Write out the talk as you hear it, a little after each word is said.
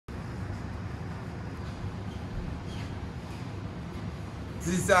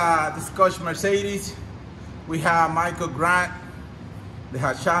This is Coach Mercedes. We have Michael Grant. They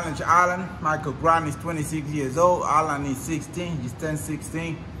have challenged Alan. Michael Grant is 26 years old. Alan is 16. He's turned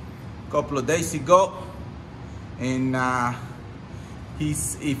 16 a couple of days ago. And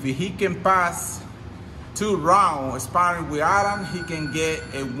if he can pass 2 rounds sparring with Alan, he can get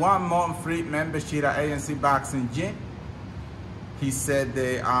a 1-month free membership at AMC Boxing Gym. He said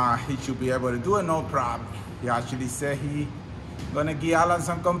that he should be able to do it, no problem. He actually said he gonna give Alan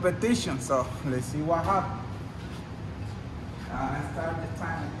some competition, so let's see what happens. Let's start the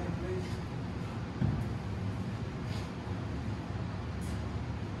time again, please.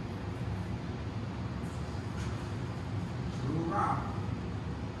 Move around.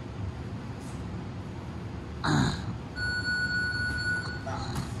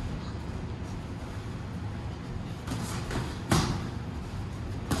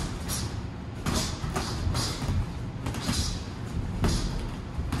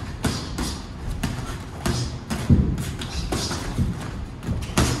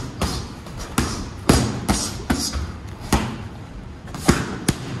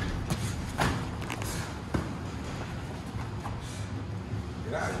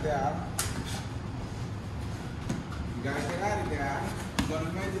 Get out of there. You gotta get out of there. You're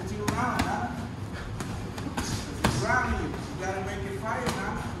gonna make it 2 rounds, huh? It's ground you. You gotta make it fight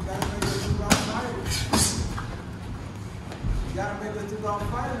now. You gotta make it 2-round fight. You gotta make it 2-round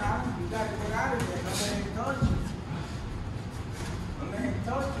fight now. You gotta get out of there. Don't let him touch you. Don't let him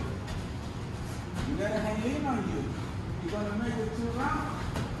touch you. You gotta hang in on you. You're gonna make it 2 rounds.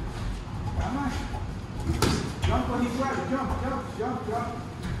 Come on. Jump when he grabs it. Jump, jump, jump, jump.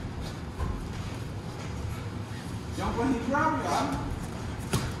 Jump when he grabs you, huh?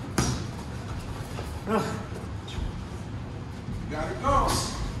 You gotta go.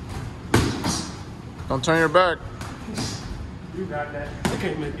 Don't turn your back. You got that. I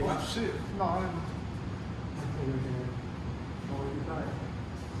can't make it. Oh, shit. No, I can't make it. Oh, you got it.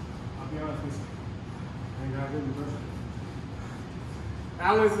 I'll be honest with you. I ain't got it, bro.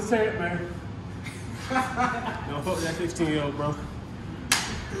 Alan's the champ, man. Don't fuck that 16-year-old, bro.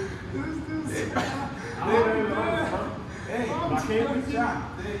 Hey, I can't be shot.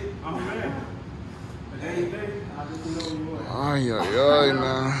 I'm a man. Hey, I just know you want. Ay, ay, ay,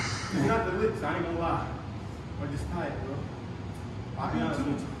 man. It's not the lips, I ain't gonna lie. Or just tight, bro. I'll be honest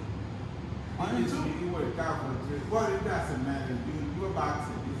with you. You work out for it. Well, it doesn't matter. You're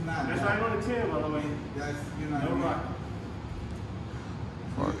boxing. It's not. That's right on the 10, by the way. That's, you know. No rock.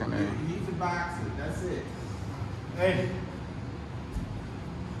 Fucking A. He's a boxer. That's it. Hey.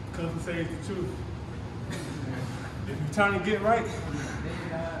 Cousin says the truth. If you're trying to get right,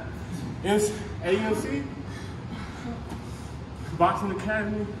 it's AMC, Boxing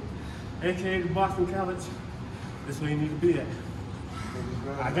Academy, aka the Boxing College. That's where you need to be at.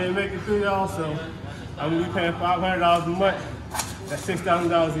 I can't make it through y'all, so I'm gonna be paying $500 a month. That's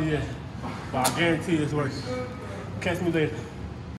 $6,000 a year. But I guarantee it's worth it. Catch me later.